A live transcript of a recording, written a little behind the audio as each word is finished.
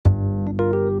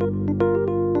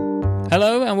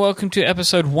Hello and welcome to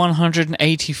episode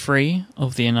 183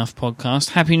 of the Enough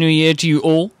Podcast. Happy New Year to you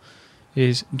all. It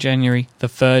is January the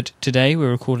 3rd today.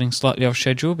 We're recording slightly off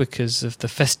schedule because of the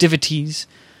festivities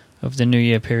of the New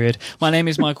Year period. My name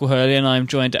is Michael Hurley and I'm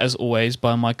joined as always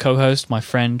by my co-host, my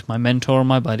friend, my mentor and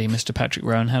my buddy, Mr. Patrick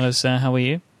Rowan. Hello sir, how are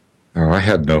you? Oh, I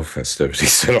had no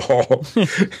festivities at all.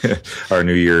 Our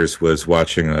New Year's was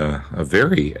watching a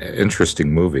very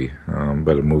interesting movie,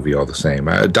 but a movie all the same.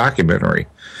 A documentary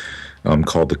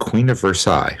called The Queen of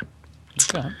Versailles,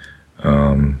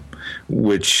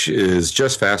 which is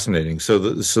just fascinating. So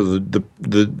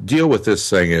the deal with this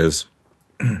thing is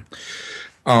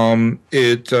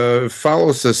it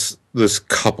follows this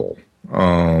couple.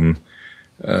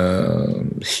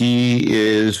 He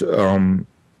is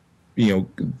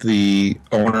the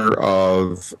owner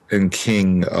of and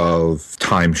king of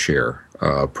timeshare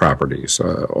properties.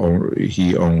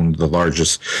 He owned the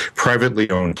largest privately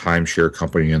owned timeshare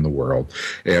company in the world.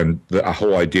 And the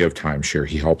whole idea of timeshare,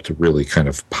 he helped to really kind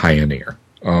of pioneer.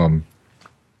 And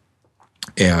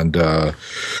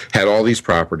had all these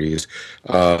properties.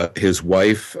 His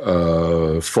wife,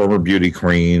 former beauty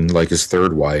queen, like his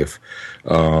third wife,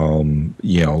 everything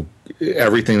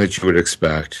that you would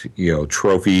expect,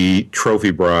 trophy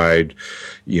bride,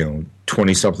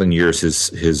 20-something years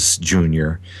his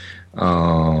junior,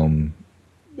 and,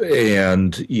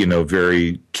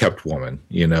 very kept woman,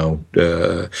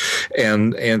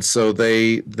 and so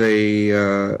they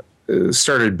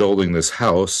started building this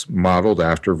house modeled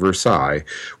after Versailles,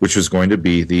 which was going to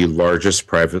be the largest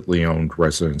privately owned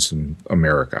residence in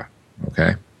America.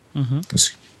 Okay. Mm-hmm.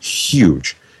 It's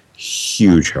huge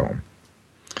home.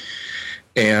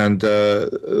 And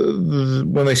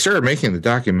when they started making the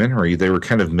documentary, they were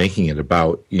kind of making it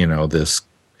about, this,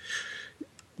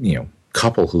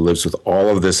 couple who lives with all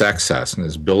of this excess and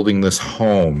is building this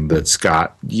home that's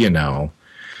got, it's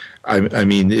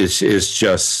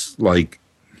just like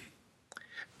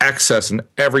excess in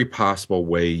every possible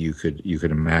way you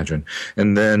could imagine.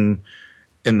 And then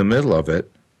in the middle of it,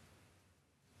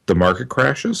 the market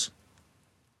crashes.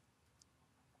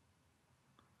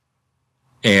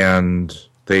 And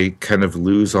they kind of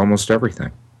lose almost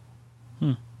everything.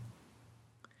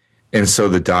 And so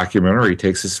the documentary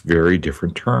takes this very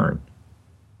different turn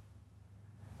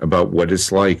about what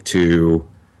it's like to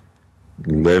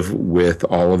live with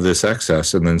all of this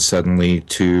excess and then suddenly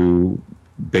to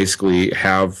basically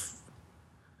have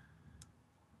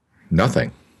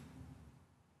nothing.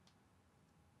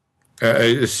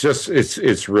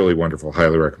 It's really wonderful.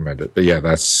 Highly recommend it. But yeah,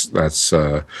 that's my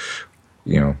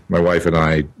wife and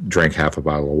I drank half a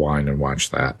bottle of wine and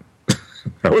watched that.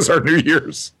 That was our New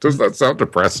Year's. Does that sound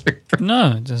depressing?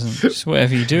 No, it doesn't. Just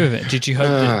whatever you do with it. Did you hope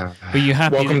that... Were you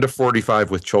happy... Welcome to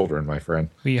 45 with children, my friend.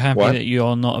 Were you happy that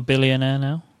you're not a billionaire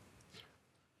now?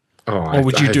 Or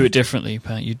would you do it differently,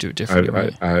 Pat? You'd do it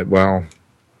differently,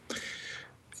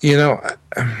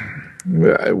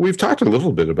 we've talked a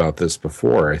little bit about this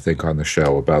before, I think, on the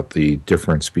show, about the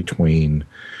difference between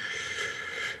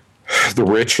the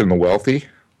rich and the wealthy,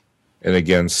 and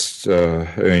against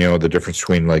the difference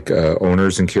between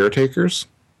owners and caretakers.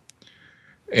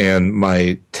 And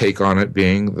my take on it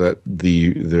being that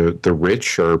the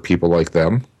rich are people like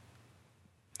them,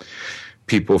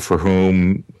 people for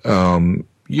whom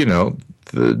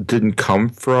didn't come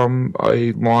from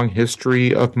a long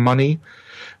history of money,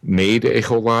 made a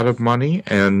whole lot of money,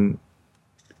 and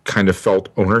kind of felt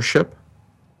ownership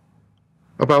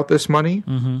about this money.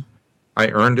 Mm-hmm. I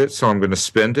earned it, so I'm going to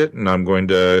spend it, and I'm going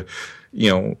to,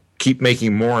 keep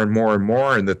making more and more and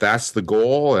more, and that's the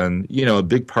goal. And, a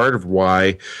big part of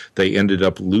why they ended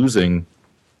up losing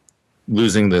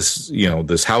this,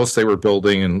 this house they were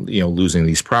building and, losing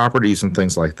these properties and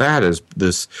things like that is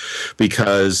this,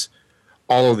 because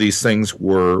all of these things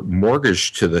were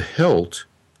mortgaged to the hilt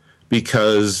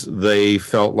because they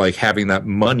felt like having that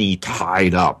money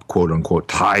tied up, quote unquote,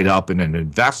 tied up in an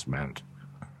investment,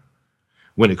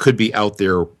 when it could be out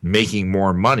there making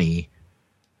more money,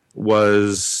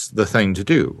 was the thing to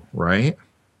do, right?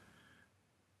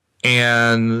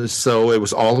 And so it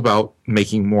was all about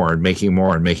making more and making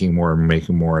more and making more and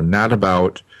making more, and not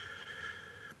about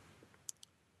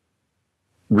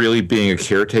really being a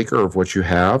caretaker of what you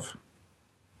have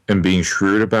and being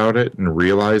shrewd about it and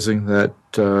realizing that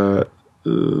that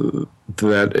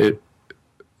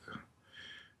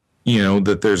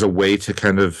there's a way to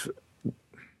kind of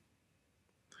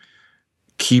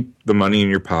keep the money in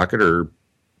your pocket or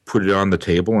put it on the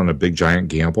table in a big giant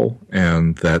gamble,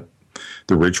 and that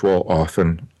the rich will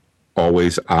often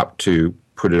always opt to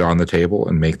put it on the table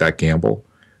and make that gamble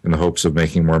in the hopes of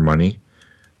making more money.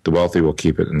 The wealthy will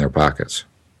keep it in their pockets.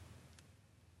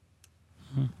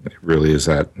 It really is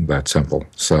that simple.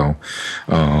 So,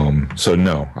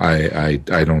 no, I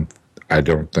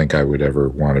don't think I would ever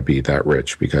want to be that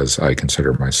rich because I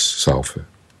consider myself,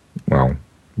 well,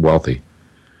 wealthy.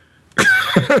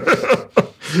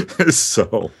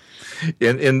 So,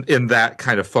 in that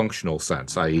kind of functional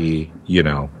sense, i.e.,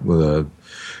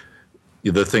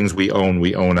 the things we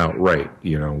own outright.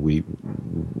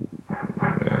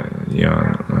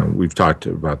 We've talked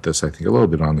about this, I think, a little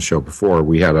bit on the show before.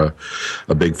 We had a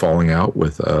big falling out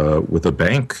with a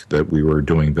bank that we were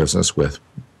doing business with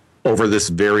over this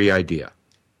very idea,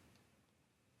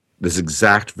 this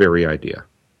exact very idea.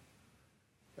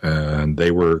 And they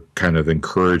were kind of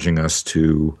encouraging us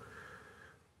to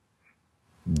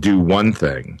do one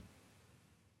thing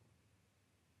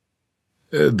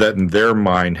that in their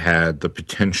mind had the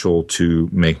potential to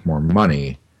make more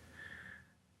money.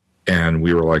 And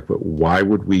we were like, but why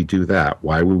would we do that?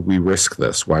 Why would we risk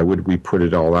this? Why would we put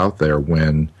it all out there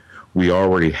when we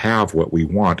already have what we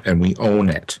want and we own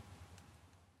it?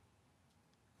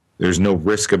 There's no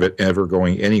risk of it ever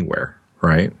going anywhere,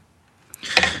 right?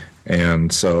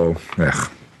 And so,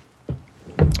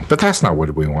 but that's not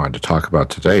what we wanted to talk about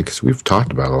today, because we've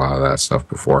talked about a lot of that stuff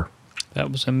before.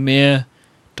 That was a mere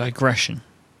digression.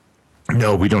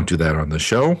 No, we don't do that on the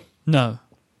show. No,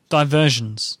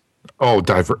 diversions. Oh,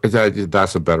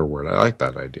 that's a better word. I like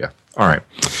that idea. All right.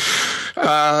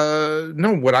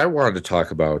 No, what I wanted to talk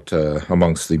about,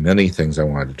 amongst the many things I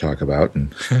wanted to talk about,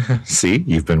 and see,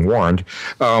 you've been warned.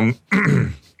 I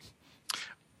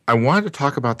wanted to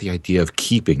talk about the idea of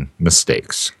keeping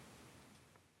mistakes.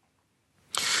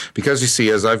 Because you see,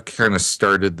 as I've kind of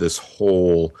started this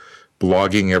whole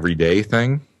blogging every day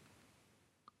thing,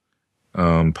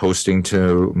 posting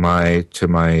to my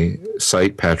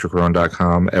site,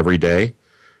 patrickrowan.com, every day,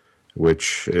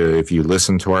 which if you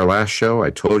listen to our last show, I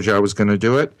told you I was going to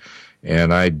do it,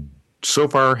 and I so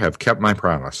far have kept my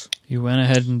promise. You went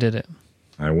ahead and did it.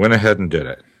 I went ahead and did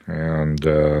it. And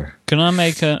can I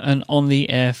make an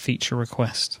on-the-air feature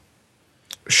request?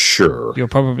 Sure. You're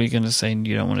probably going to say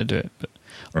you don't want to do it, but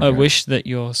okay. I wish that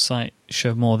your site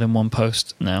showed more than one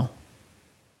post now.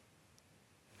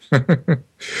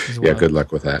 Yeah, good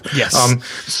luck with that. Yes.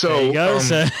 So, there you go,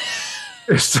 sir.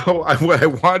 So what I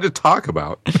wanted to talk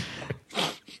about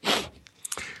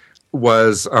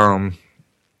was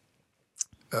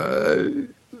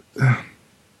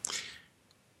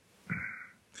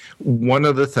one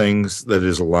of the things that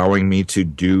is allowing me to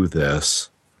do this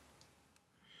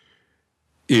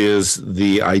is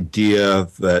the idea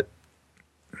that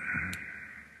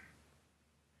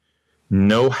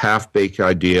no half-baked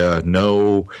idea,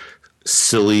 no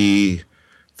silly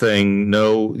thing,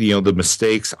 no, the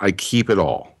mistakes, I keep it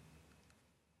all.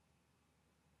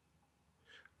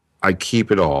 I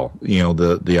keep it all.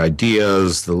 The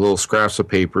ideas, the little scraps of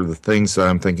paper, the things that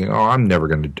I'm thinking, oh, I'm never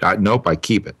going to do. Nope, I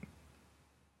keep it.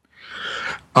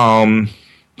 And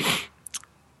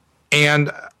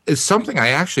it's something I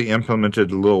actually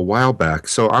implemented a little while back.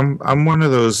 So I'm one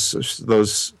of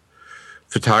those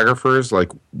photographers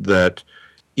like that.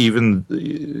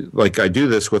 Even like I do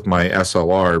this with my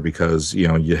SLR because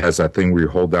it has that thing where you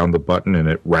hold down the button and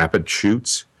it rapid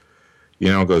shoots.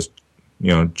 It goes,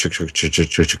 chick, chick, chick, chick,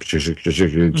 chick, chick, chick, chick,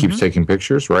 chick, it keeps taking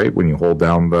pictures, right? When you hold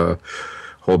down the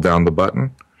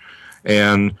button.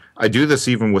 And I do this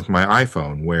even with my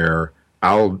iPhone where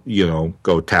I'll,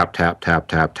 go tap, tap, tap,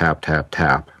 tap, tap, tap,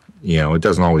 tap. It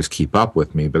doesn't always keep up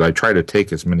with me, but I try to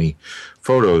take as many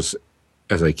photos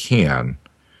as I can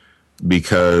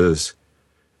because,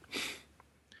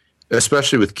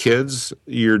 especially with kids,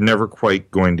 you're never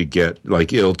quite going to get,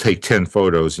 like, it'll take 10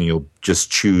 photos and you'll just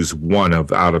choose one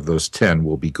out of those 10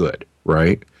 will be good,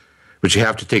 right? But you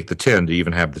have to take the 10 to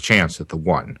even have the chance at the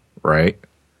one, right?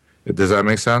 Does that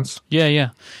make sense? Yeah, yeah.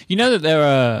 You know that there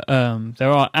are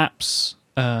apps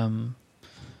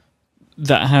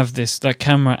that have this, like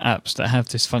camera apps that have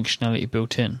this functionality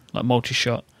built in, like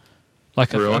multi-shot.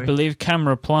 Like really? I believe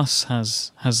Camera Plus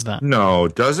has that. No,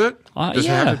 does it? Does it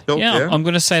have it built in? I'm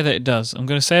going to say that it does. I'm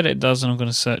going to say that it does, and I'm going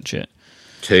to search it.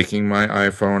 Taking my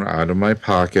iPhone out of my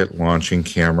pocket, launching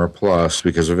Camera Plus,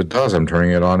 because if it does, I'm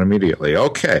turning it on immediately.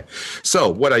 Okay. So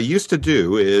what I used to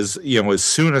do is, as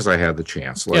soon as I had the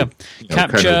chance,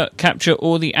 capture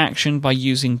all the action by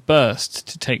using Burst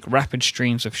to take rapid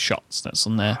streams of shots. That's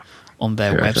on their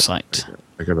website.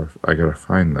 I gotta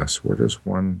find this. Where does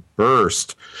one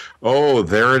Burst? Oh,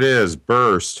 there it is.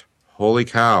 Burst. Holy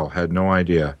cow! Had no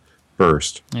idea.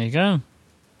 Burst. There you go.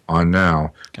 On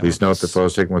now. Please note that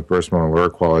photos taken with burst mode are lower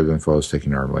quality than photos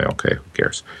taken normally. Okay, who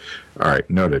cares? All right,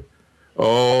 noted.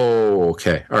 Oh,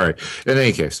 okay. All right. In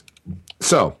any case,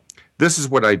 so this is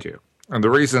what I do. And the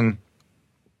reason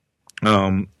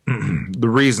The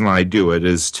reason I do it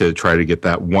is to try to get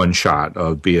that one shot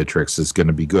of Beatrix is going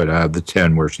to be good out of the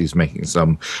 10 where she's making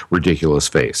some ridiculous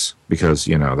face, because,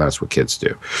 that's what kids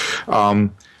do.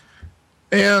 And,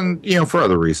 for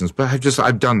other reasons, but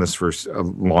I've done this for a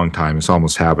long time. It's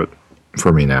almost habit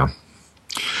for me now.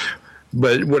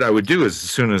 But what I would do is, as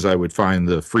soon as I would find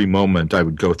the free moment, I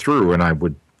would go through and I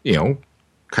would,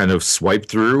 kind of swipe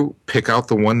through, pick out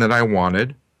the one that I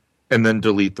wanted, and then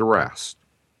delete the rest.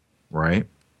 Right?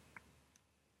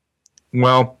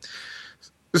 Well,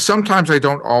 sometimes I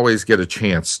don't always get a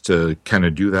chance to kind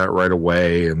of do that right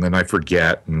away, and then I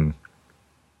forget, and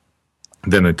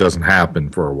then it doesn't happen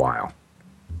for a while.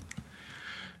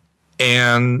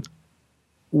 And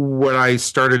what I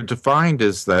started to find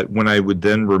is that when I would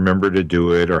then remember to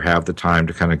do it or have the time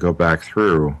to kind of go back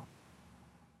through,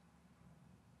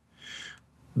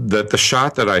 that the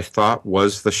shot that I thought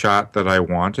was the shot that I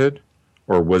wanted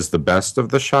or was the best of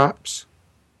the shots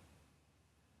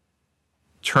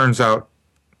turns out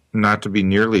not to be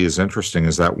nearly as interesting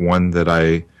as that one that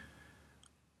I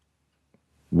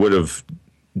would have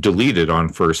deleted on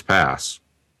first pass.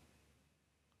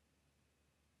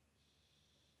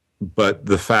 But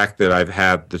the fact that I've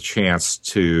had the chance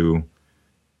to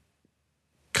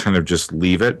kind of just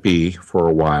leave it be for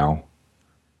a while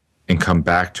and come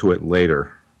back to it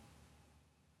later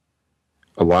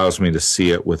allows me to see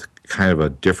it with kind of a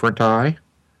different eye.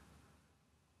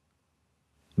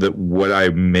 That what I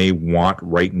may want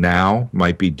right now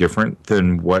might be different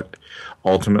than what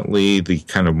ultimately the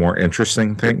kind of more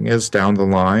interesting thing is down the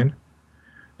line.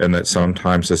 And that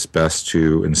sometimes it's best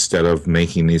to, instead of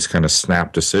making these kind of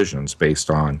snap decisions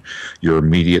based on your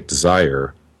immediate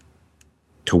desire,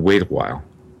 to wait a while.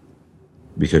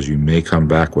 Because you may come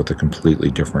back with a completely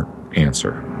different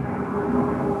answer.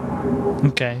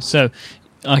 Okay, so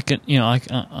I can,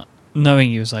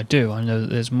 knowing you as I do, I know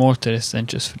that there's more to this than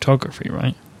just photography,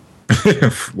 right?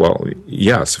 Well,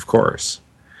 yes, of course.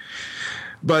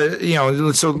 But,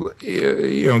 so,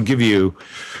 give you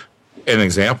an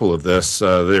example of this.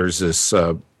 There's this,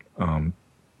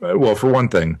 well, for one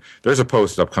thing, there's a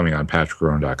post upcoming on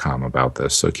patrickroan.com about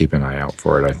this, so keep an eye out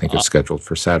for it. I think it's scheduled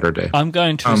for Saturday. I'm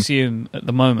going to assume at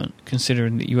the moment,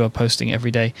 considering that you are posting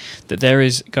every day, that there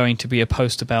is going to be a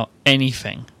post about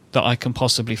anything that I can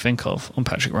possibly think of on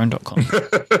patrickroan.com.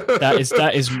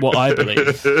 that is what I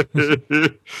believe.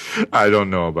 I don't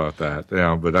know about that,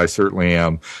 but I certainly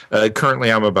am.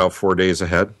 Currently, I'm about 4 days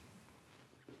ahead.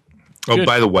 Good. Oh,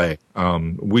 by the way,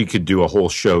 we could do a whole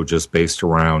show just based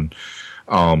around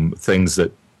things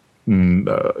that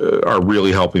are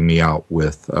really helping me out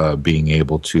with being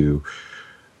able to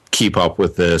keep up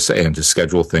with this and to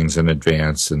schedule things in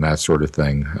advance and that sort of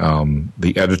thing.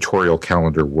 The editorial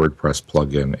calendar WordPress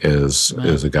plugin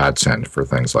is a godsend for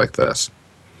things like this.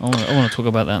 I want to talk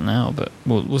about that now, but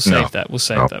we'll save that. We'll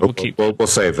save that. We'll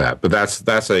save that. But that's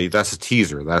a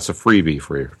teaser. That's a freebie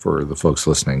for the folks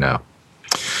listening now.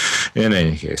 In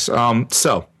any case, it's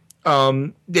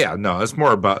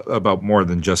more about more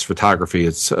than just photography.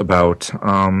 It's about,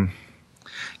 I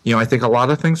think a lot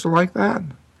of things are like that.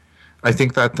 I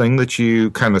think that thing that you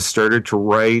kind of started to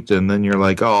write and then you're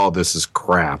like, oh, this is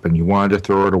crap, and you wanted to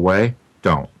throw it away.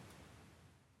 Don't.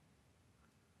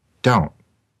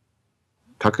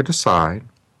 Tuck it aside,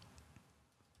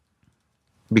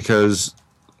 because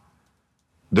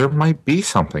there might be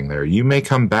something there. You may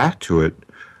come back to it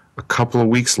a couple of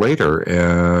weeks later,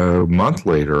 a month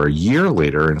later, a year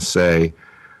later, and say,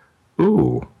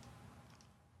 ooh,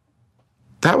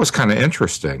 that was kind of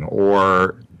interesting.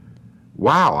 Or,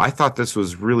 wow, I thought this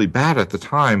was really bad at the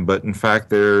time, but in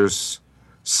fact, there's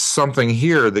something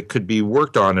here that could be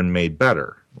worked on and made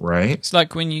better, right? It's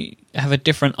like when you have a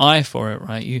different eye for it,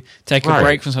 right? You take a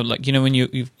break from something, like, when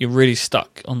you're really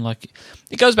stuck on, like,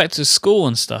 it goes back to school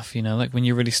and stuff, like when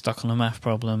you're really stuck on a math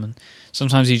problem, and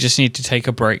sometimes you just need to take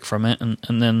a break from it,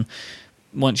 and then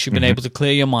once you've been able to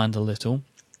clear your mind a little,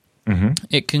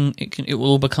 it will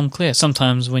all become clear.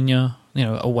 Sometimes when you're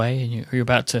away and you're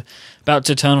about to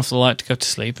turn off the light to go to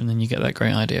sleep, and then you get that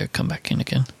great idea, come back in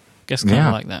again. I guess kind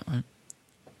of like that, right?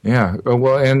 Yeah,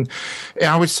 well, and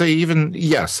I would say even,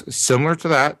 yes, similar to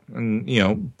that,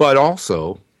 and but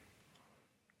also,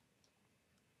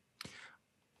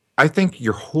 I think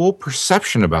your whole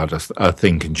perception about a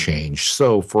thing can change.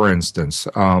 So, for instance,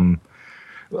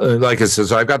 like I said,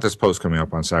 so I've got this post coming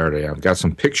up on Saturday. I've got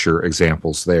some picture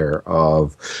examples there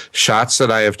of shots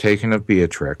that I have taken of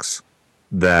Beatrix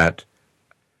that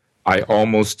I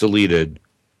almost deleted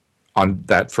on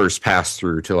that first pass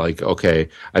through to, like, okay,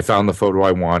 I found the photo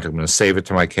I want. I'm going to save it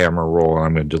to my camera roll, and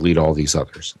I'm going to delete all these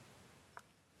others.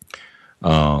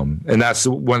 And that's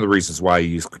one of the reasons why I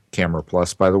use Camera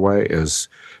Plus, by the way, is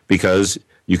because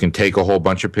you can take a whole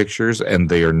bunch of pictures and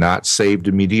they are not saved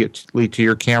immediately to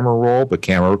your camera roll, but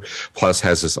Camera Plus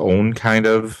has its own kind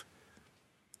of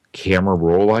camera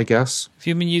roll, I guess. Have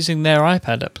you been using their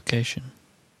iPad application?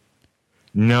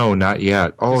 No, not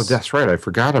yet. Oh, that's right. I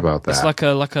forgot about that. It's like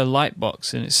a light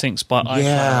box, and it syncs by iPad.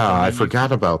 Yeah, I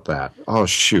forgot about that. Oh,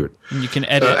 shoot. And you can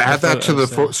edit. Add that to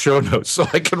the show notes so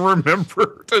I can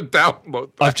remember to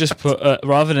download that. I've just put,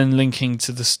 rather than linking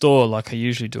to the store like I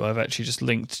usually do, I've actually just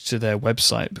linked to their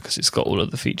website because it's got all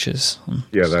of the features.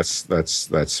 Yeah, that's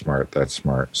smart. That's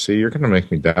smart. See, you're going to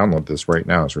make me download this right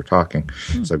now as we're talking.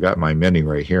 So I've got my mini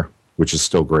right here, which is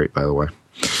still great, by the way.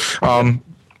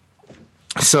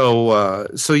 So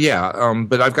yeah,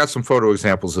 but I've got some photo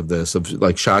examples of this, of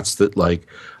like shots that like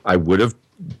I would have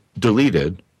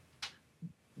deleted,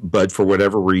 but for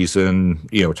whatever reason,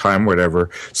 time, whatever,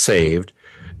 saved,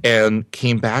 and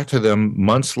came back to them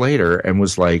months later and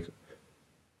was like,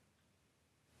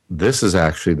 this is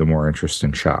actually the more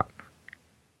interesting shot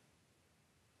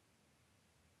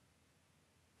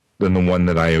than the one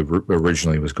that I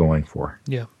originally was going for.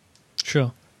 Yeah,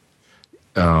 sure.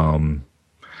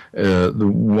 The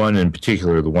one in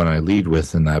particular, the one I lead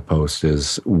with in that post,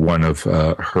 is one of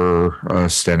her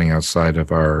standing outside of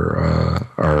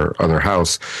our other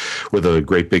house with a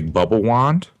great big bubble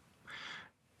wand.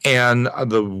 And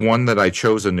the one that I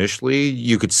chose initially,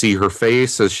 you could see her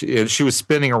face as she was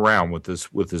spinning around with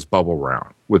this bubble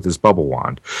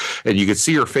wand, and you could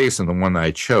see her face in the one that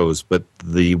I chose. But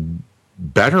the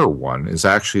better one is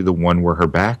actually the one where her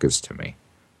back is to me.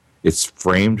 It's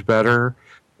framed better.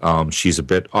 She's a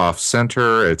bit off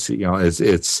center. I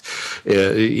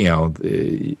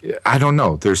don't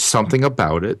know. There's something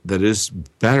about it that is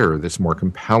better, that's more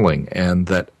compelling, and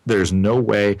that there's no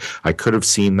way I could have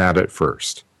seen that at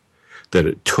first. That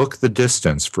it took the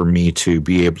distance for me to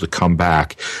be able to come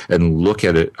back and look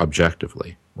at it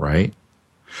objectively, right?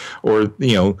 Or,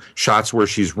 shots where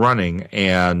she's running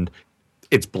and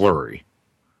it's blurry.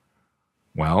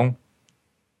 Well,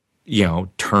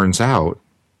 turns out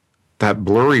that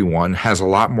blurry one has a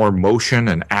lot more motion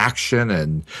and action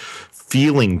and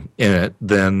feeling in it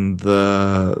than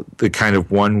the kind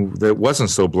of one that wasn't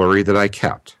so blurry that I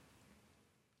kept,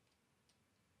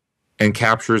 and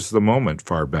captures the moment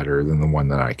far better than the one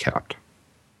that I kept.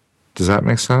 Does that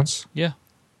make sense? Yeah.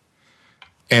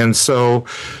 And so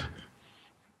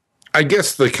I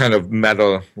guess the kind of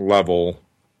meta level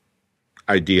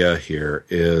idea here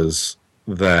is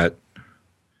that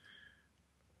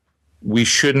we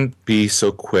shouldn't be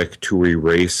so quick to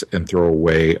erase and throw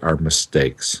away our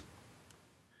mistakes,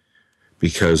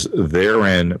 because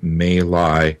therein may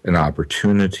lie an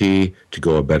opportunity to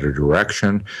go a better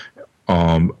direction,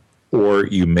 or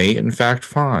you may in fact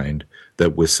find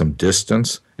that with some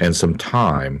distance and some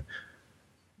time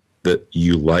that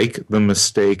you like the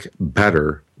mistake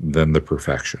better than the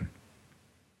perfection.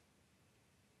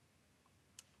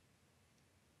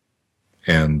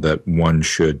 And that one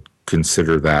should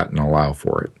consider that and allow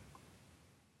for it.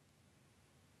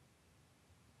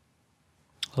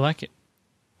 I like it.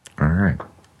 All right.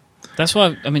 That's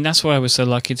why I was so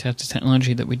lucky to have the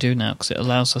technology that we do now, because it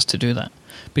allows us to do that.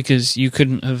 Because you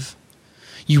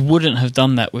wouldn't have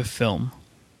done that with film.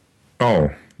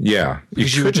 Oh, yeah. You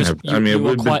couldn't have. It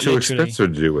would have been too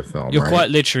expensive to do with film. You're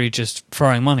quite literally just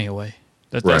throwing money away.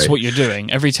 That's what you're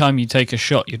doing. Every time you take a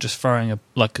shot, you're just throwing a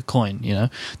coin,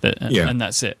 and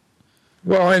that's it.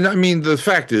 Well, and I mean, the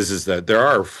fact is that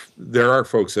there are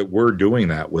folks that were doing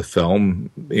that with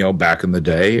film, back in the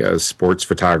day as sports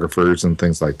photographers and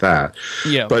things like that.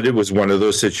 Yeah. But it was one of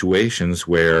those situations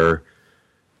where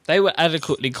they were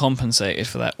adequately compensated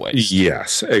for that waste.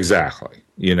 Yes, exactly.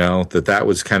 That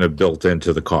was kind of built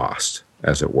into the cost,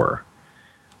 as it were.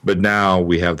 But now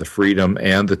we have the freedom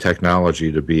and the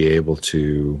technology to be able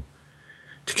to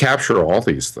capture all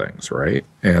these things, right?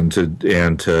 And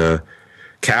to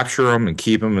capture them and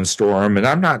keep them and store them. And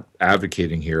I'm not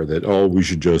advocating here that, we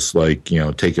should just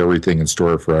take everything and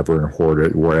store it forever and hoard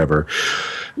it, wherever.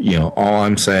 All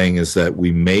I'm saying is that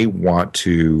we may want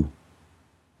to,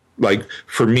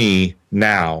 for me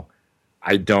now,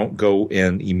 I don't go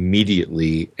in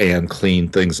immediately and clean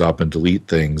things up and delete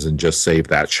things and just save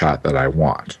that shot that I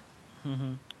want.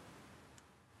 Mm-hmm.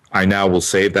 I now will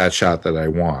save that shot that I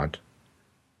want,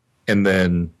 and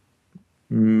then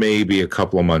maybe a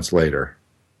couple of months later,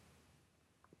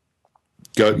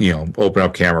 go, open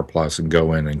up Camera Plus and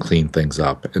go in and clean things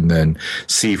up, and then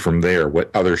see from there what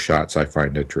other shots I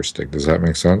find interesting. Does that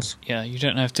make sense? Yeah, you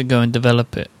don't have to go and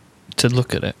develop it to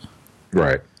look at it.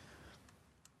 Right.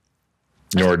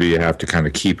 Nor do you have to kind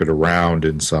of keep it around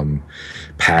in some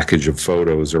package of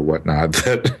photos or whatnot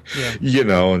that,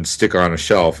 and stick on a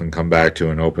shelf and come back to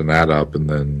and open that up and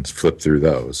then flip through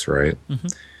those, right? Mm-hmm.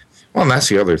 Well, and that's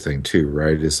the other thing too,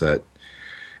 right, is that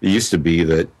it used to be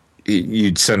that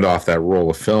you'd send off that roll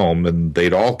of film and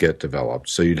they'd all get developed.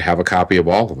 So you'd have a copy of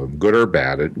all of them, good or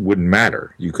bad. It wouldn't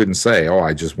matter. You couldn't say, oh,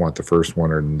 I just want the first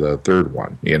one or the third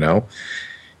one, You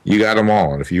got them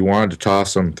all, and if you wanted to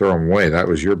toss them, throw them away, that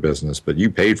was your business, but you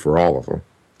paid for all of them.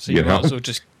 So you might as well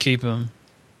just keep them,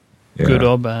 good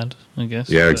or bad, I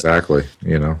guess. Yeah, exactly,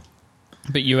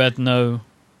 But you had no...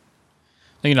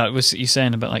 what you're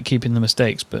saying about like keeping the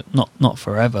mistakes, but not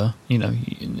forever. You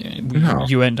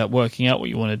end up working out what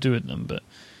you want to do with them, but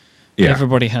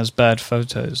everybody has bad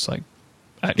photos, like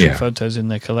actual photos in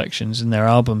their collections, in their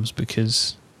albums,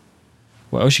 because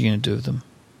what else are you going to do with them?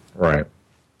 Right.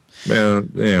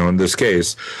 And, in this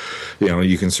case,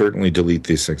 you can certainly delete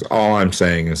these things. All I'm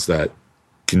saying is that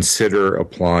consider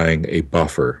applying a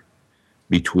buffer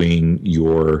between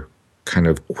your kind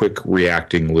of quick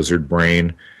reacting lizard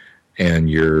brain and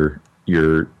your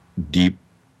deep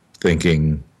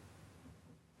thinking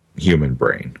human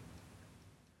brain,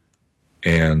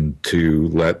 and to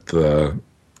let the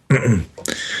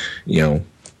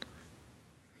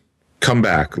come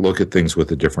back, look at things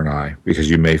with a different eye, because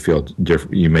you may feel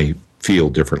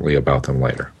differently about them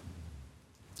later.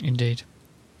 Indeed.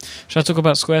 Shall I talk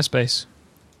about Squarespace?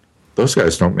 Those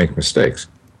guys don't make mistakes.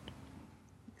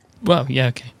 Well, yeah,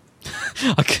 okay.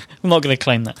 I'm not going to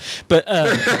claim that, but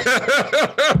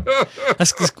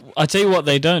I tell you what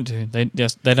they don't do. They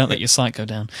don't let your site go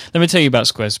down. Let me tell you about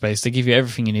Squarespace. They give you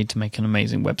everything you need to make an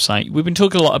amazing website. We've been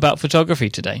talking a lot about photography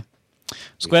today.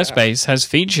 Squarespace has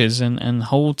features and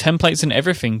whole templates and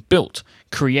everything built,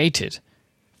 created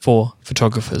for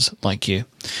photographers like you.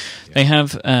 They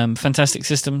have fantastic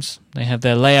systems. They have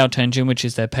their layout engine, which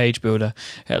is their page builder.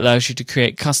 It allows you to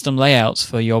create custom layouts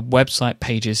for your website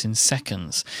pages in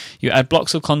seconds. You add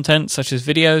blocks of content such as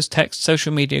videos, text,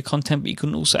 social media content, but you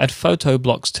can also add photo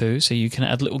blocks too, so you can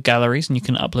add little galleries and you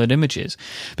can upload images.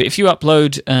 But if you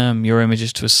upload your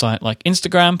images to a site like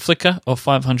Instagram, Flickr, or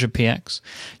 500px,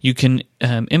 you can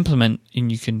implement and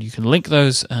you can link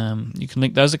those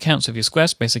accounts of your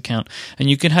Squarespace account, and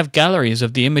you can have galleries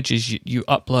of the images you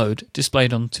upload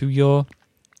displayed onto your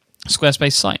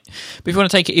Squarespace site. But if you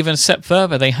want to take it even a step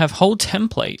further, they have whole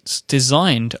templates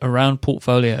designed around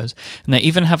portfolios, and they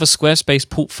even have a Squarespace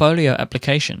portfolio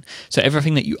application. So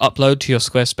everything that you upload to your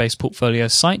Squarespace portfolio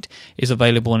site is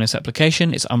available in this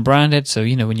application. It's unbranded, so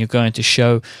when you're going to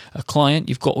show a client,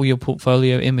 you've got all your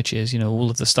portfolio images, all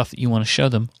of the stuff that you want to show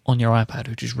them on your iPad,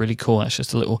 which is really cool. That's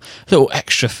just a little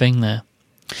extra thing there.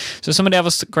 So some of the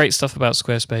other great stuff about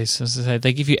Squarespace, as I say,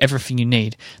 they give you everything you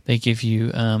need. They give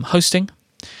you hosting.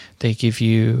 They give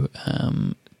you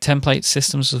template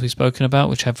systems, as we've spoken about,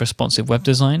 which have responsive web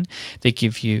design. They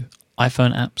give you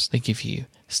iPhone apps. They give you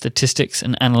statistics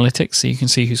and analytics, so you can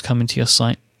see who's coming to your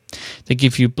site. They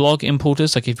give you blog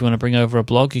importers, like if you want to bring over a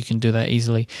blog, you can do that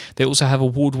easily. They also have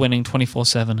award-winning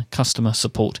 24/7 customer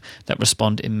support that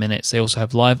respond in minutes. They also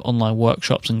have live online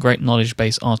workshops and great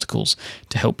knowledge-based articles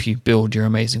to help you build your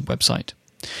amazing website.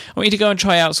 I want you to go and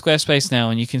try out Squarespace now,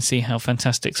 and you can see how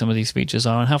fantastic some of these features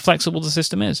are and how flexible the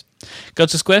system is. Go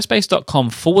to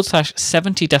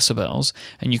squarespace.com/70 decibels,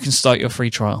 and you can start your free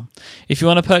trial. If you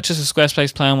want to purchase a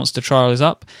Squarespace plan once the trial is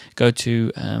up, go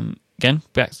to...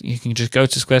 you can just go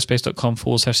to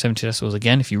squarespace.com/70 decibels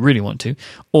again if you really want to,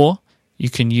 or you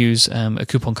can use a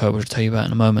coupon code, which I'll tell you about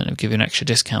in a moment. It'll give you an extra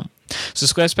discount. So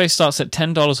Squarespace starts at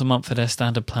 $10 a month for their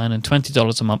standard plan and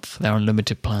 $20 a month for their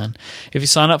unlimited plan. If you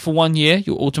sign up for 1 year,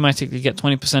 you'll automatically get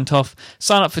 20% off.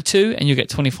 Sign up for 2 and you get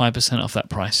 25% off that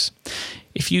price.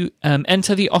 If you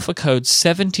enter the offer code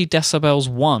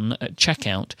 70decibels1 at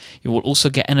checkout, you will also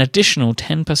get an additional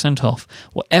 10% off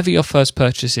whatever your first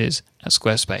purchase is at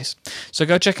Squarespace. So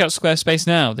go check out Squarespace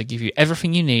now. They give you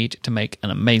everything you need to make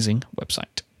an amazing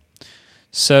website.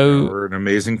 Or an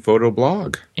amazing photo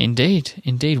blog. Indeed.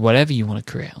 Whatever you want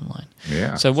to create online.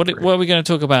 Yeah. So what are we going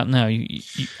to talk about now?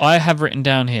 I have written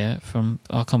down here from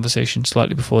our conversation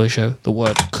slightly before the show the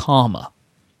word karma.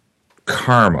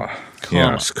 Karma.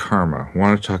 Yes, karma.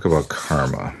 Want to talk about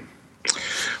karma.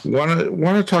 Want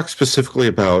to talk specifically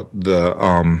about the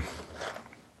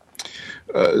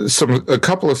a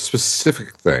couple of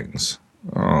specific things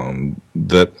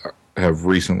that have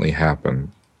recently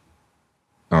happened,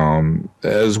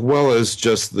 as well as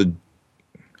just the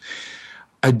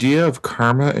idea of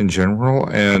karma in general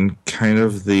and kind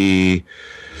of the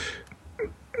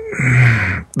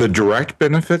direct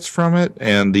benefits from it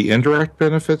and the indirect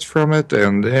benefits from it,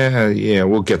 and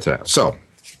we'll get to that. So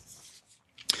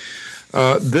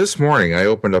This morning, I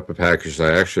opened up a package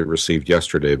that I actually received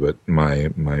yesterday, but my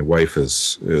wife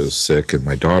is sick and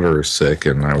my daughter is sick,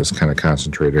 and I was kind of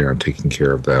concentrating on taking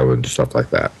care of them and stuff like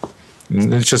that.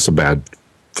 And it's just a bad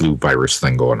flu virus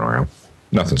thing going around.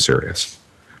 Nothing serious.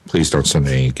 Please don't send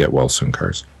any get well soon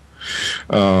cards.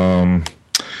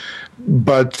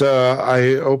 But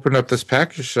I opened up this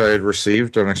package that I had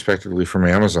received unexpectedly from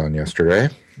Amazon yesterday.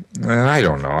 And I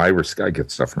don't know. I get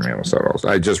stuff from Amazon also.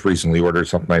 I just recently ordered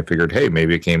something. I figured, hey,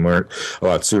 maybe it came a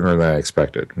lot sooner than I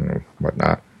expected.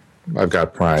 Whatnot. I've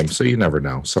got Prime, so you never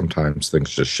know. Sometimes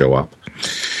things just show up.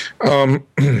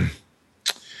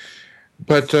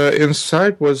 But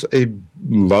inside was a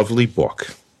lovely book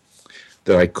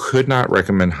that I could not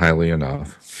recommend highly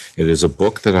enough. It is a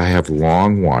book that I have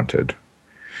long wanted.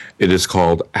 It is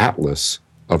called Atlas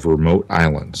of Remote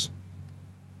Islands.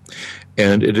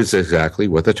 And it is exactly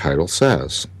what the title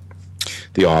says.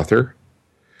 The author,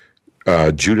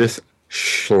 Judith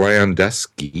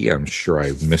Shlandesky, I'm sure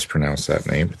I mispronounced that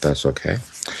name, but that's okay,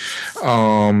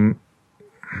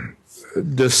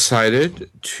 decided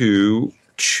to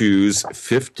choose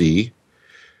 50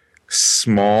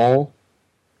 small,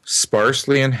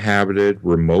 sparsely inhabited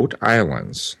remote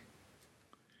islands.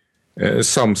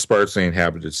 Some sparsely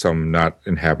inhabited, some not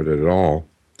inhabited at all.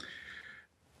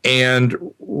 And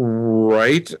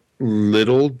write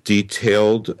little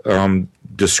detailed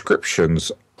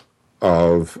descriptions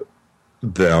of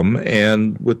them,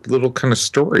 and with little kind of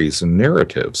stories and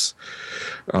narratives.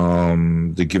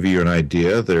 To give you an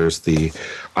idea, there's the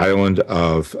island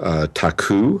of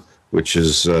Taku, which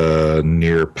is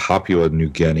near Papua New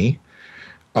Guinea,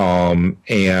 and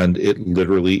it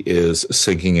literally is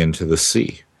sinking into the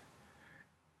sea.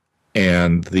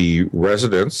 And the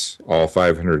residents, all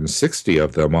 560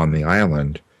 of them on the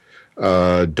island,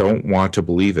 don't want to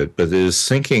believe it, but it is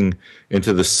sinking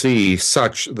into the sea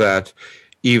such that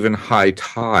even high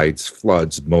tides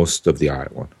floods most of the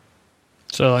island.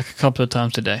 So like a couple of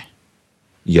times a day?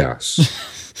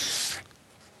 Yes.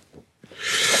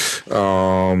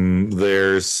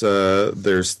 There's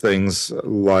things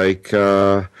like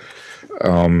the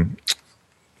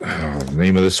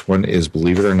name of this one is,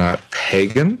 believe it or not,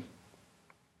 Pagan.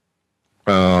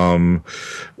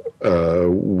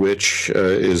 Which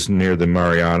is near the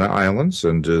Mariana Islands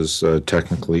and is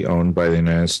technically owned by the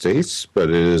United States, but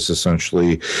it is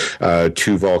essentially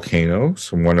two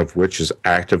volcanoes, one of which is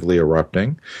actively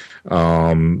erupting.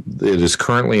 It is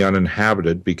currently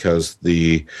uninhabited because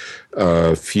the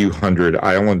few hundred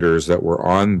islanders that were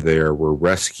on there were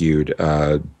rescued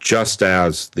just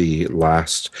as the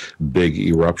last big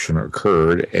eruption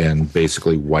occurred and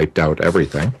basically wiped out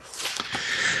everything.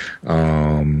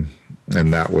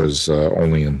 And that was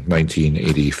only in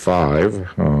 1985,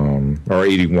 or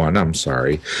 81, I'm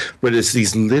sorry. But it's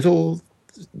these little,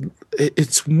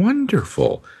 it's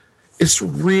wonderful. It's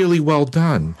really well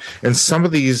done. And some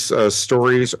of these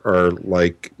stories are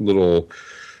like little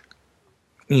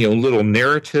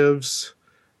narratives.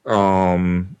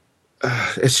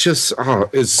 It's just,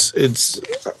 it's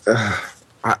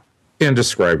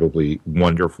indescribably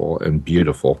wonderful and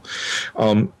beautiful.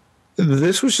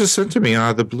 This was just sent to me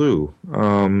out of the blue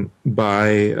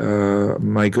by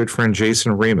my good friend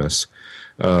Jason Remus,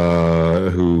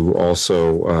 who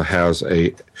also has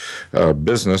a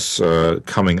business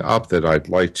coming up that I'd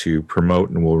like to promote,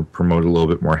 and will promote a little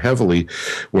bit more heavily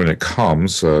when it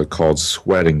comes, called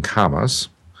Sweating Commas.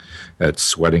 At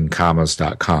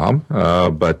sweatingcommas.com.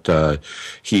 But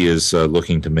he is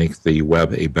looking to make the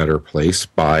web a better place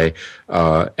by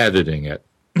editing it.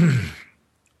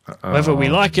 Whether we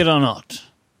like it or not.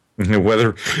 No.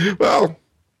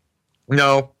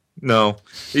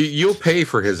 You'll pay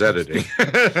for his editing.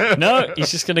 No,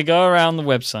 he's just going to go around the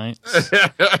website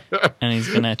and he's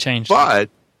going to change it.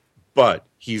 But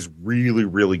he's really,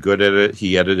 really good at it.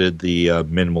 He edited the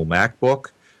Minimal MacBook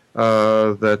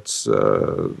that's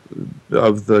of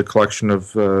the collection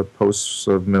of posts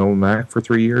of Minimal Mac for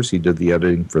 3 years. He did the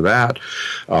editing for that.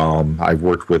 I've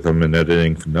worked with him in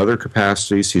editing in other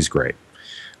capacities. He's great.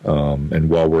 And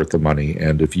well worth the money.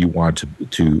 And if you want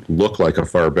to look like a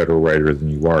far better writer than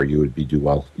you are, you would do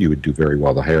very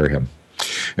well to hire him.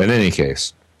 In any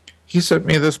case, he sent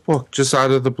me this book just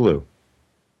out of the blue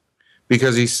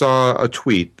because he saw a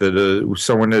tweet that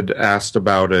someone had asked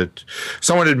about it.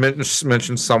 Someone had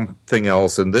mentioned something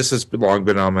else, and this has long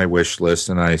been on my wish list.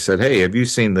 And I said, "Hey, have you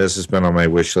seen this? It's been on my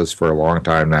wish list for a long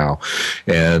time now."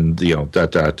 And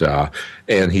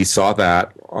and he saw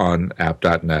that on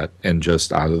app.net and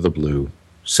just out of the blue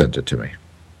sent it to me.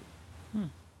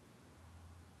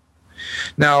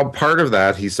 Now, part of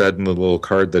that, he said in the little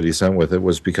card that he sent with it,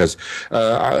 was because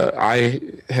I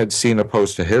had seen a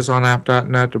post of his on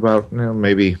app.net about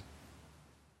maybe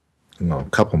a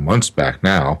couple months back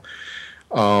now.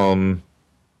 And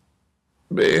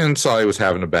saw he was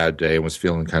having a bad day and was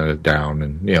feeling kind of down,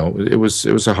 and it was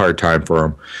a hard time for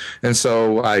him. And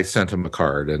so I sent him a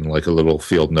card and like a little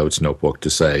field notes notebook to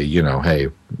say, hey,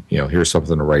 here's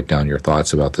something to write down your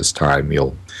thoughts about this time.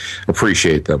 You'll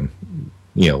appreciate them,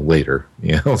 later,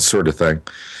 sort of thing.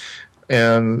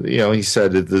 And he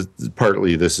said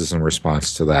partly this is in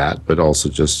response to that, but also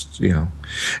just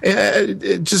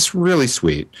just really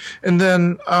sweet. And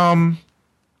then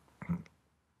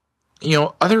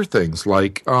other things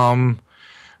like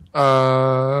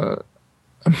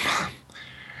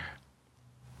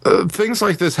things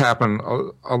like this happen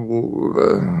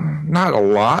not a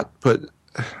lot, but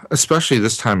especially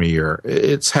this time of year.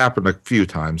 It's happened a few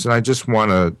times, and I just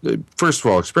want to, first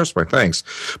of all, express my thanks.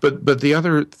 But the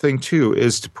other thing, too,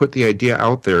 is to put the idea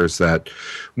out there is that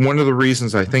one of the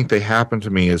reasons I think they happen to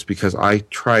me is because I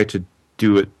try to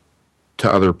do it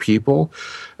to other people,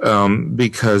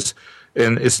 because...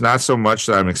 And it's not so much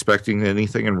that I'm expecting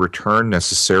anything in return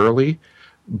necessarily,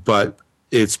 but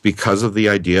it's because of the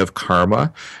idea of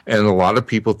karma. And a lot of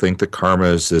people think that karma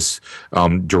is this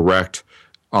direct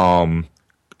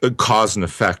cause and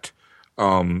effect,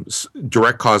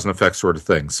 direct cause and effect sort of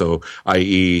thing. So,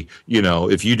 i.e.,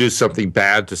 if you do something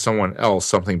bad to someone else,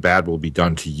 something bad will be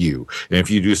done to you. And if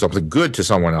you do something good to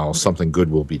someone else, something good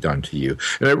will be done to you.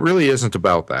 And it really isn't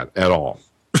about that at all.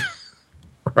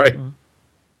 Right? Mm-hmm.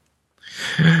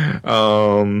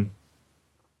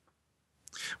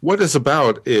 What it's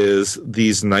about is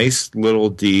these nice little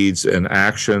deeds and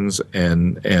actions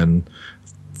and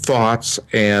thoughts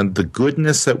and the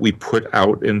goodness that we put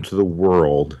out into the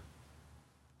world.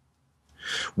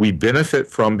 We benefit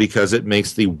from because it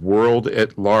makes the world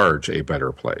at large a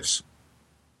better place.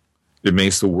 It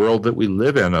makes the world that we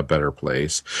live in a better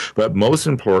place. But most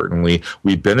importantly,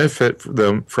 we benefit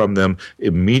from them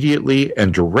immediately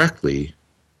and directly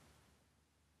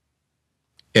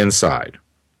inside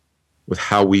with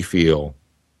how we feel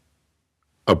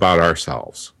about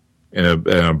ourselves and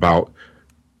about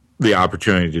the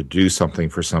opportunity to do something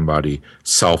for somebody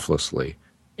selflessly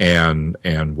and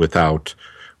without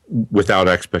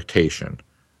expectation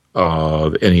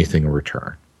of anything in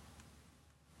return,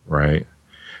 right?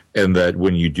 And that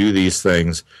when you do these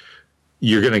things,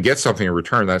 you're going to get something in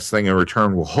return. That thing in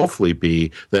return will hopefully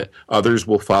be that others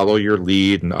will follow your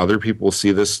lead and other people will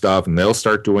see this stuff and they'll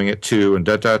start doing it too, and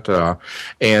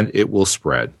and it will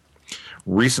spread.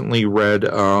 Recently read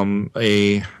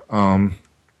I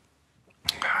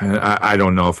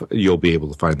don't know if you'll be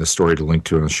able to find the story to link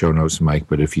to in the show notes, Mike,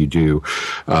 but if you do,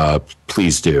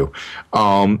 please do.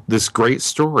 This great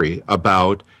story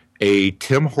about a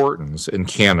Tim Hortons in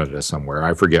Canada somewhere.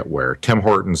 I forget where. Tim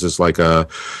Hortons is like I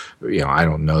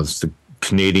don't know, it's the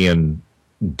Canadian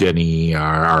Denny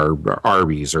or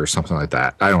Arby's or something like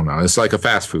that. I don't know. It's like a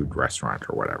fast food restaurant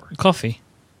or whatever. Coffee.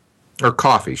 Or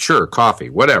coffee. Sure,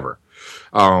 coffee. Whatever.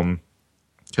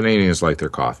 Canadians like their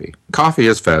coffee. Coffee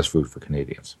is fast food for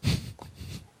Canadians.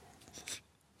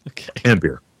 Okay. And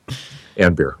beer.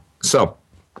 So,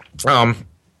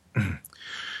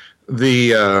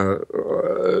 the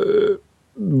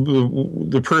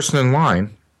person in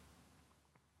line,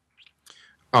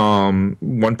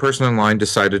 one person in line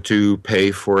decided to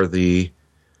pay for the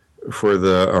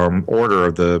order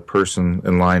of the person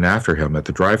in line after him at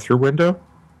the drive-through window,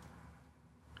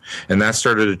 and that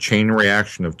started a chain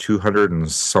reaction of 200 and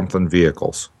something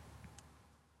vehicles.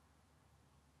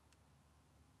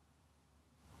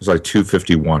 It was like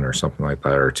 251 or something like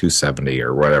that, or 270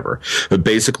 or whatever. But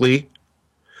basically,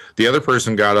 the other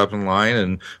person got up in line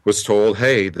and was told,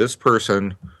 hey, this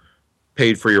person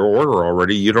paid for your order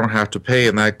already. You don't have to pay.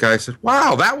 And that guy said,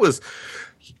 wow, that was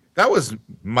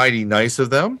mighty nice of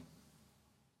them.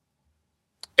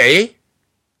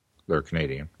 They're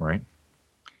Canadian, right?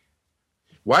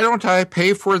 Why don't I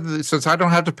pay since I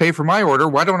don't have to pay for my order,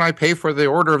 why don't I pay for the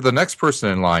order of the next person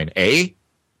in line?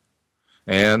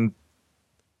 And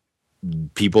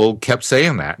people kept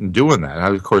saying that and doing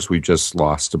that. Of course, we just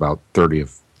lost about 30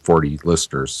 of 40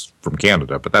 listeners from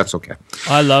Canada, but that's okay.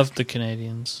 I love the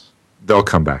Canadians. They'll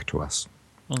come back to us.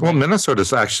 Okay. Well,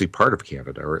 Minnesota's actually part of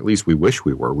Canada, or at least we wish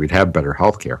we were. We'd have better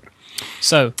health care.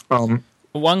 So,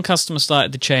 one customer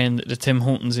started the chain at the Tim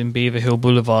Hortons in Beaver Hill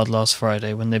Boulevard last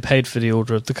Friday when they paid for the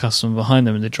order of the customer behind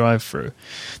them in the drive-thru.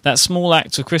 That small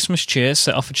act of Christmas cheer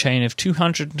set off a chain of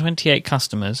 228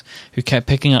 customers who kept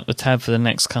picking up the tab for the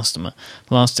next customer,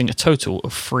 lasting a total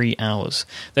of 3 hours.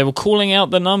 They were calling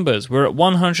out the numbers. We're at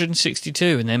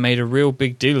 162, and they made a real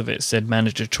big deal of it, said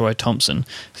manager Troy Thompson,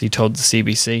 as he told the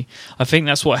CBC. I think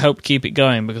that's what helped keep it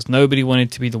going, because nobody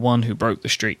wanted to be the one who broke the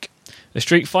streak. The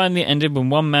streak finally ended when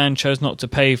one man chose not to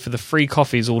pay for the 3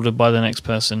 coffees ordered by the next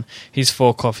person. His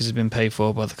 4 coffees had been paid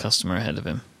for by the customer ahead of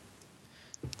him.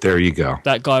 There you go.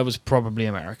 That guy was probably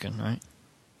American, right?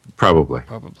 Probably an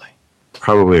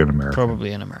American.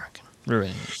 Probably an American.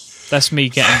 Ruining it. That's me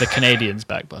getting the Canadians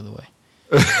back, by the way.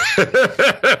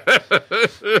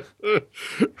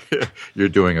 You're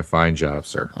doing a fine job,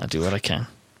 sir. I do what I can.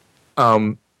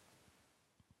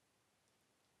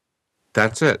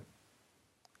 That's it.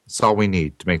 It's all we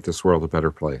need to make this world a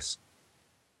better place.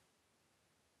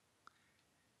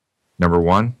 Number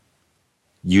 1,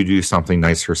 you do something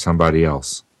nice for somebody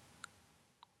else.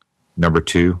 Number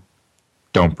 2,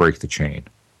 don't break the chain.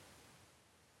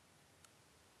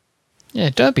 Yeah,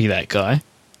 don't be that guy.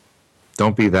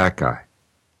 Don't be that guy.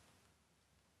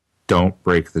 Don't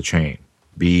break the chain.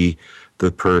 Be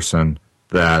the person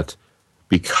that,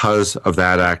 because of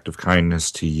that act of kindness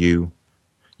to you,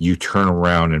 you turn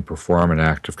around and perform an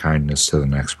act of kindness to the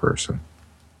next person.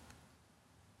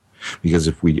 Because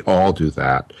if we all do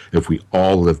that, if we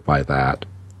all live by that,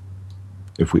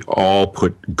 if we all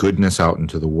put goodness out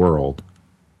into the world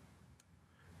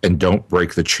and don't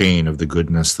break the chain of the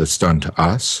goodness that's done to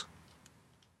us,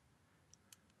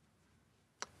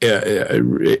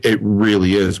 it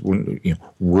really is,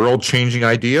 world-changing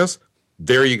ideas.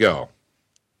 There you go.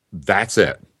 That's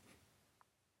it.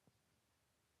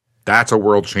 That's a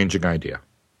world-changing idea.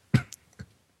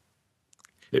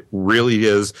 It really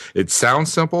is. It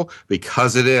sounds simple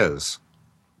because it is.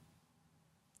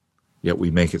 Yet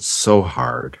we make it so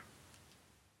hard.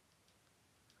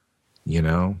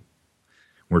 We're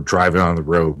driving on the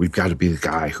road. We've got to be the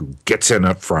guy who gets in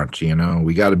up front.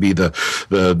 We got to be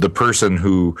the person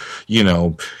who,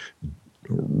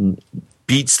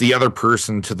 beats the other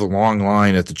person to the long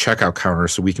line at the checkout counter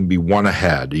so we can be one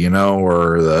ahead,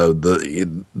 or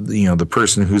the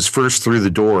person who's first through the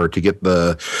door to get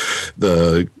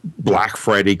the Black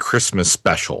Friday Christmas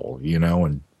special,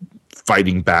 and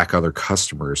fighting back other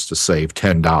customers to save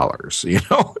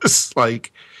 $10, it's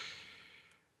like,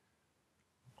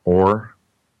 or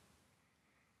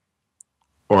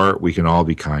we can all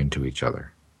be kind to each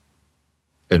other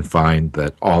and find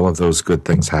that all of those good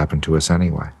things happen to us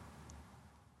anyway.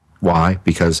 Why?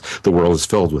 Because the world is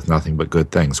filled with nothing but good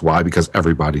things. Why? Because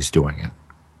everybody's doing it.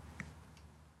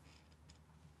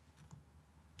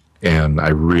 And I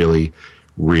really,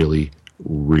 really,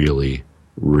 really,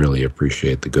 really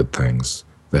appreciate the good things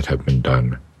that have been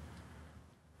done,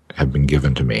 have been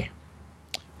given to me.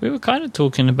 We were kind of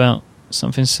talking about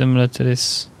something similar to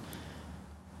this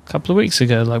a couple of weeks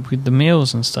ago, like with the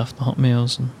meals and stuff, the hot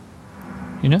meals and...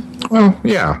 Well,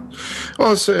 yeah.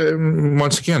 Well, it's,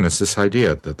 once again, it's this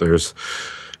idea that there's...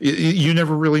 You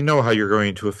never really know how you're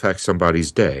going to affect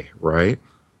somebody's day, right?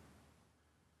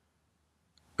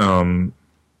 And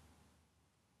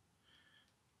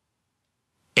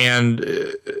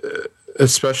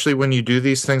especially when you do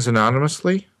these things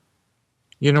anonymously,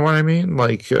 you know what I mean?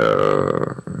 Like,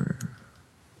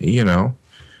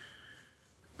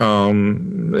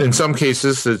 in some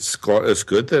cases, it's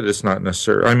good that it's not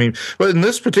necessary. I mean, but in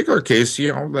this particular case,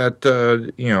 that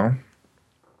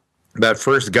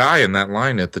first guy in that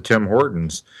line at the Tim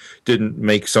Hortons didn't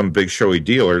make some big showy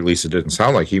deal, or at least it didn't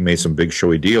sound like he made some big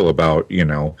showy deal about,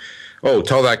 oh,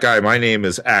 tell that guy my name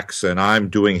is X and I'm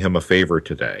doing him a favor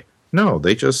today. No,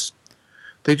 they just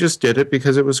did it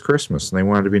because it was Christmas and they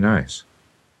wanted to be nice.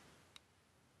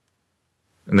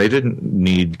 And they didn't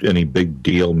need any big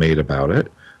deal made about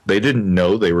it. They didn't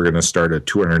know they were going to start a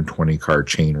 220-car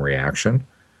chain reaction.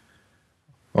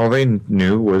 All they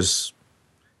knew was,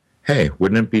 hey,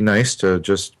 wouldn't it be nice to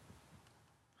just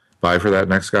buy for that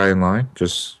next guy in line,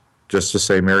 just to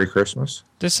say Merry Christmas?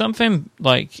 There's something,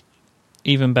 like,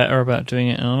 even better about doing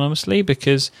it anonymously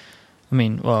because, I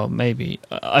mean, well, maybe,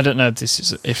 I don't know if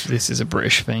this is a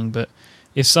British thing, but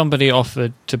if somebody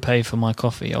offered to pay for my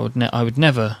coffee, I would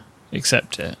never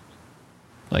accept it.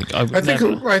 Like I think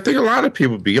a lot of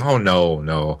people would be, oh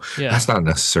no, yeah. That's not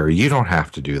necessary. You don't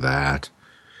have to do that.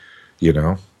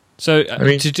 So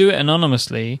to do it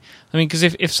anonymously, I mean, because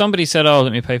if somebody said, "Oh,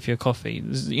 let me pay for your coffee,"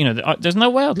 there's no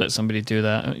way I'd let somebody do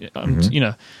that.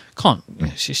 Can't.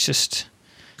 It's just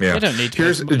they don't need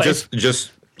to.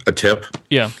 Just a tip,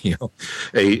 Yeah. you know,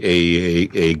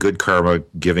 a good karma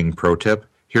giving pro tip.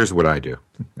 Here's what I do,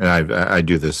 and I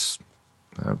do this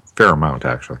a fair amount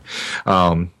actually.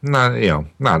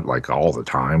 Not like all the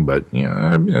time, but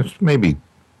it's maybe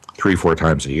 3-4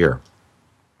 times a year.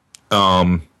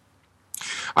 I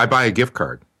buy a gift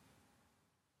card.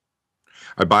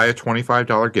 I buy a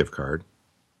 $25 gift card.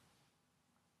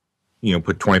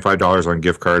 Put $25 on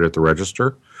gift card at the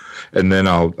register, and then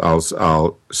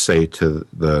I'll say to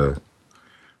the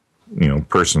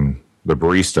person, the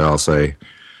barista, I'll say,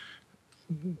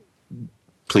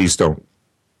 please don't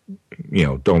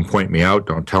point me out,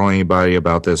 don't tell anybody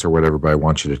about this or whatever, but I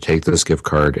want you to take this gift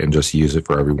card and just use it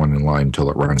for everyone in line until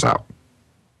it runs out.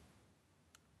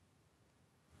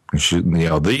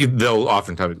 And they'll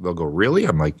oftentimes they'll go, really?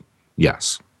 I'm like,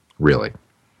 yes, really.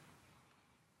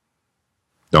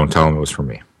 Don't tell them it was for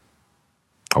me.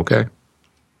 Okay.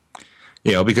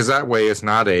 Because that way it's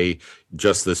not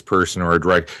just this person or a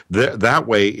direct. That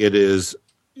way it is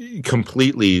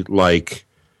completely like,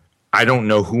 I don't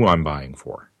know who I'm buying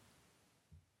for.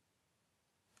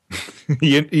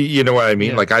 you know what I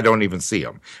mean? Yeah. Like, I don't even see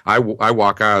them. I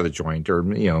walk out of the joint, or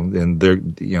and they're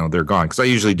gone. Because I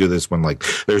usually do this when like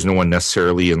there's no one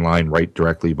necessarily in line right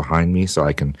directly behind me, so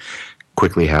I can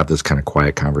quickly have this kind of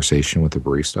quiet conversation with the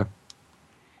barista.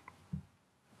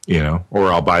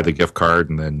 Or I'll buy the gift card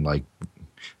and then like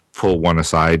pull one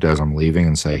aside as I'm leaving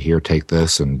and say, "Here, take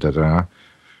this," and da-da.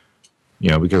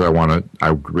 Because I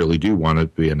really do want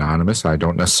it to be anonymous. I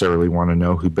don't necessarily want to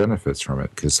know who benefits from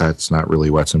it, because that's not really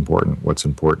what's important. What's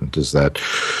important is that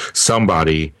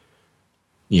somebody,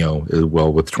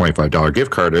 with $25 gift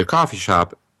card at a coffee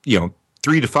shop,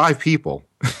 3 to 5 people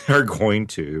are going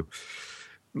to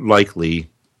likely,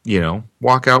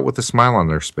 walk out with a smile on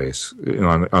their face,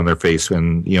 on their face,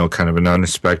 and, kind of an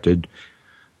unexpected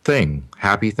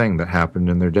happy thing that happened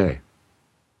in their day.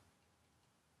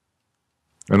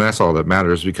 And that's all that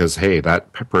matters, because, hey,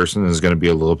 that person is going to be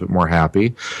a little bit more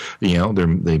happy.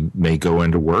 They may go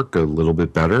into work a little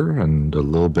bit better and a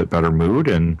little bit better mood,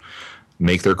 and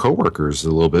make their coworkers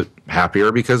a little bit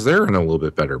happier because they're in a little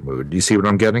bit better mood. Do you see what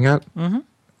I'm getting at? Mm-hmm.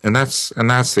 And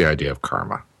that's the idea of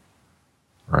karma,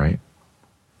 right?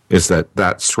 Is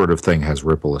that sort of thing has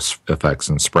ripple effects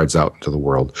and spreads out into the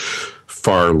world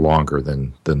far longer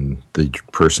than the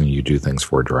person you do things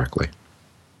for directly.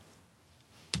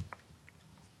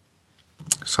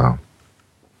 So,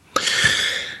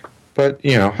 but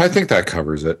I think that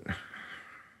covers it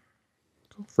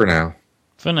for now.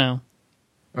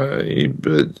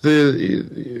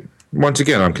 Once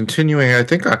again, I'm continuing. I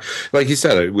think, like you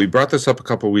said, we brought this up a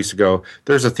couple of weeks ago.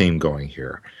 There's a theme going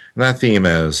here, and that theme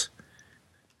is,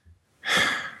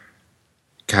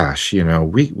 gosh,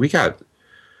 we got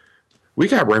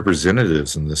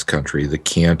representatives in this country that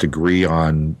can't agree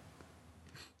on,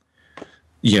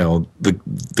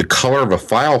 the color of a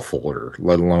file folder,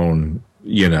 let alone,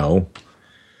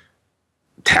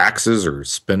 taxes or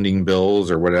spending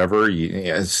bills or whatever.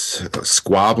 It's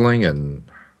squabbling, and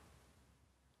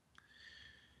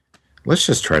let's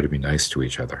just try to be nice to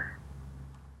each other.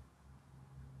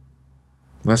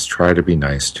 Let's try to be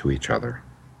nice to each other,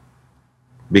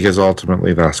 because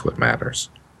ultimately that's what matters.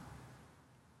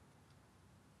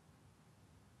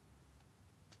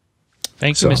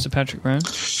 Thank you, Mr. Patrick Roan.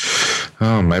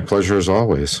 Oh, my pleasure as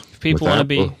always. If people want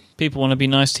to be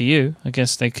nice to you, I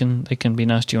guess they can be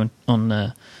nice to you on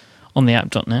the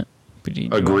app.net.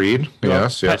 Agreed.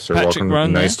 Yes. They're welcome to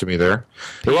be nice to me there.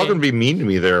 They're welcome to be mean to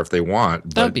me there if they want.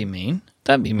 Don't be mean.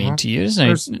 Don't be mean to you.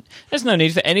 There's no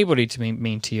need for anybody to be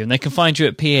mean to you. And they can find you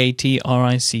at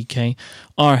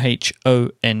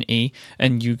PatrickRhone,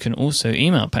 and you can also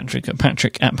email Patrick at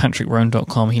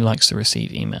patrick@patrickroan.com. He likes to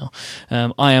receive email.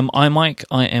 I am iMyke,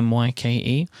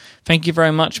 IMYKE. Thank you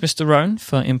very much, Mr. Roan,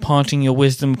 for imparting your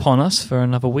wisdom upon us for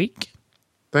another week.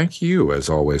 Thank you, as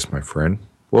always, my friend.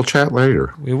 We'll chat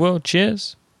later. We will.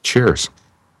 Cheers. Cheers.